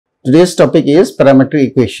Today's topic is parametric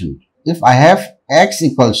equation. If I have x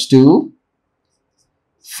equals to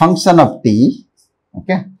function of t,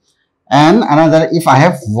 okay, and another if I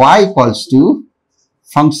have y equals to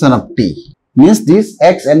function of t, means this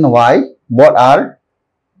x and y both are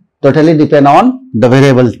totally depend on the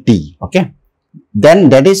variable t, okay, then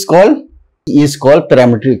that is called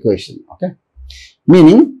parametric equation, okay,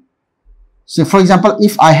 meaning, so for example,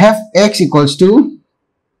 if I have x equals to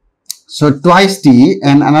twice t,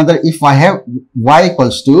 and another if I have y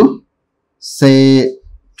equals to say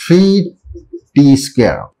 3t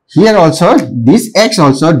square. Here also this x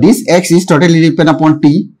is totally depend upon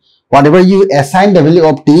t. Whatever you assign the value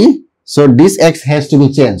of t, so this x has to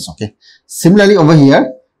be changed, okay. Similarly over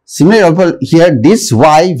here, this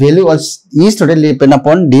y value is totally depend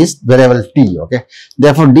upon this variable t, okay.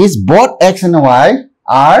 Therefore this both x and y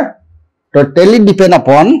are totally depend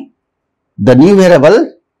upon the new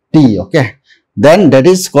variable t, okay. Then that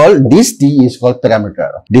is called, this t is called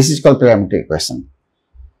parameter. This is called parametric equation.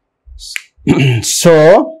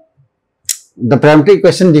 So the parametric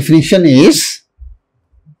equation definition is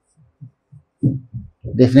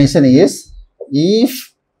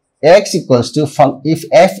if x equals to if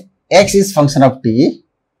x is function of t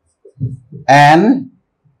and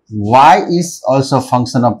y is also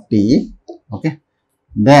function of t, okay,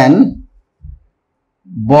 then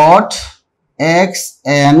both x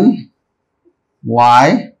and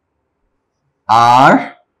y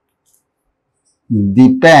are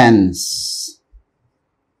depends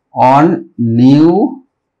on new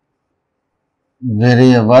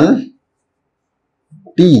variable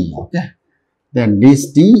t, okay, then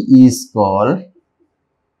this t is called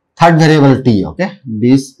third variable t, okay,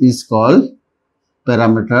 this is called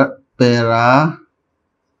parameter,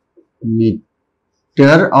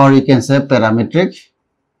 or you can say parametric,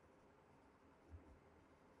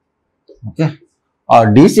 okay,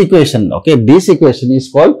 or this equation, okay, this equation is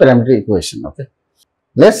called parametric equation, okay.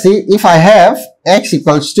 Let's see, if I have x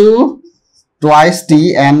equals to twice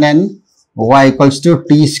t and then y equals to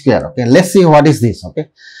t square, okay, let's see what is this, okay.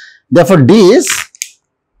 Therefore this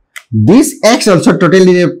x also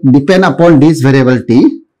totally depend upon this variable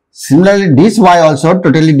t. Similarly this y also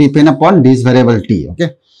totally depend upon this variable t,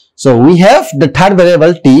 okay. So we have the third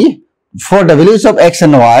variable t for the values of x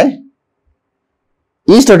and y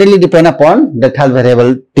is totally depend upon the third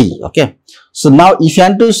variable t, okay. So now if you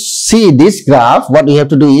want to see this graph, what you have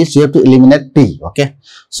to do is you have to eliminate t, okay.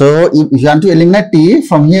 So if you want to eliminate t,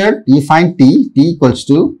 from here you find t equals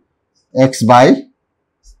to x by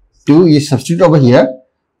 2, you substitute over here,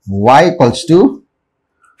 y equals to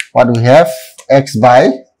what we have, x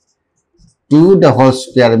by 2 the whole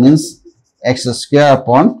square, means x square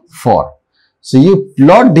upon 4. So you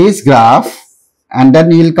plot this graph and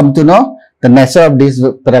then you will come to know the nature of this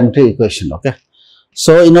parametric equation, okay.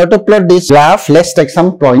 So in order to plot this graph, let's take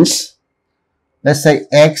some points. Let's say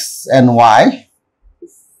x and y.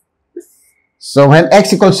 So when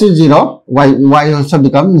x equals to 0, y also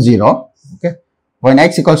becomes 0, okay. When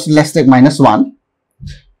x equals to, let's take minus 1,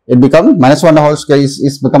 it becomes minus 1 the whole square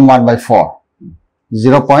is become 1 by 4,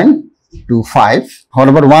 0.25. How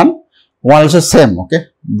about 1? 1 also same, okay,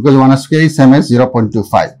 because 1 square is same as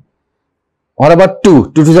 0.25. What about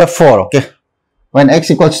 2? 2 to the 4, okay. When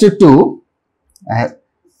x equals to 2,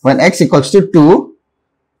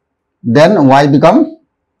 then y become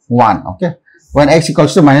 1, okay. When x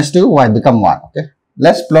equals to minus 2, y become 1, okay.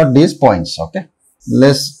 Let's plot these points, okay.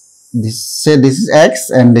 Let's say this is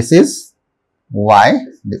x and this is y.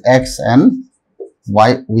 The x and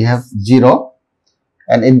y we have 0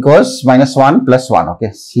 and it goes minus 1 plus 1,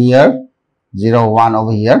 okay. Here 0, 1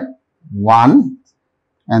 over here, 1,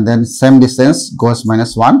 and then same distance goes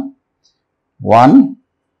minus 1, 1,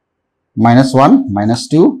 minus 1, minus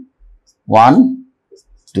 2, 1,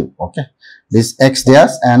 2, okay. This x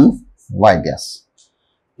dash and y dash.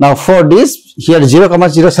 Now for this, here 0,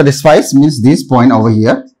 0 satisfies, means this point over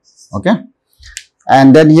here, okay.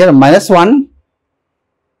 And then here minus 1,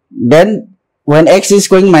 then when x is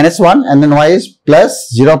going minus 1 and then y is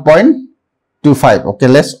plus 0.25, okay.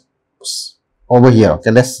 Let's over here,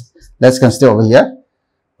 okay, let's consider over here.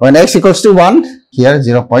 When x equals to 1, here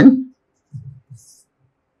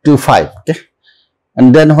 0.25, okay.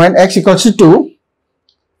 And then when x equals to 2,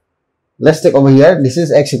 let's take over here, this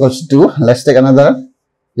is x equals to 2, let's take another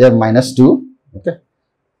here minus 2, okay.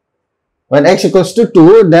 When x equals to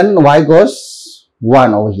 2, then y goes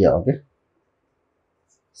 1 over here, okay.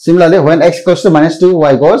 Similarly, when x equals to minus 2,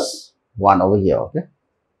 y goes 1 over here, okay.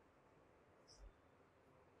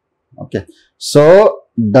 Okay, so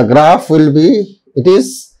the graph will be, it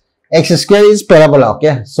is x square is parabola,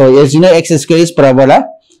 okay. So as you know, x square is parabola,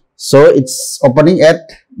 so it's opening at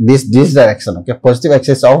this direction, okay, positive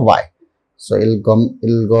axis of y. So it'll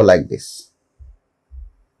go like this.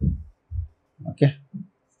 Okay.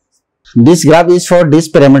 This graph is for this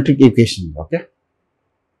parametric equation. Okay.